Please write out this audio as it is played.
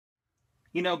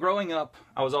You know, growing up,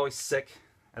 I was always sick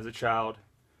as a child.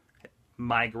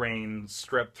 Migraine,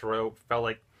 strep throat, felt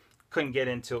like couldn't get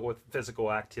into it with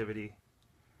physical activity.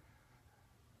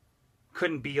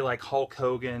 Couldn't be like Hulk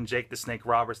Hogan, Jake the Snake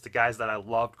Roberts, the guys that I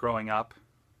loved growing up.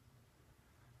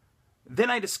 Then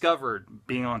I discovered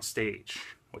being on stage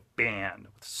with band,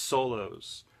 with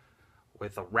solos,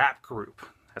 with a rap group,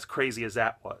 as crazy as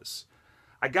that was.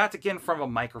 I got to get in front of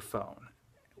a microphone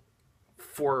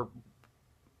for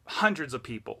hundreds of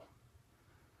people.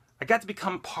 I got to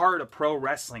become part of pro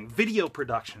wrestling, video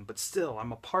production, but still,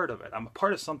 I'm a part of it. I'm a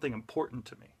part of something important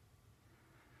to me.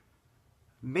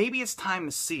 Maybe it's time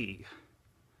to see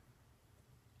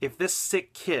if this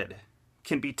sick kid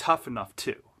can be tough enough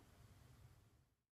too.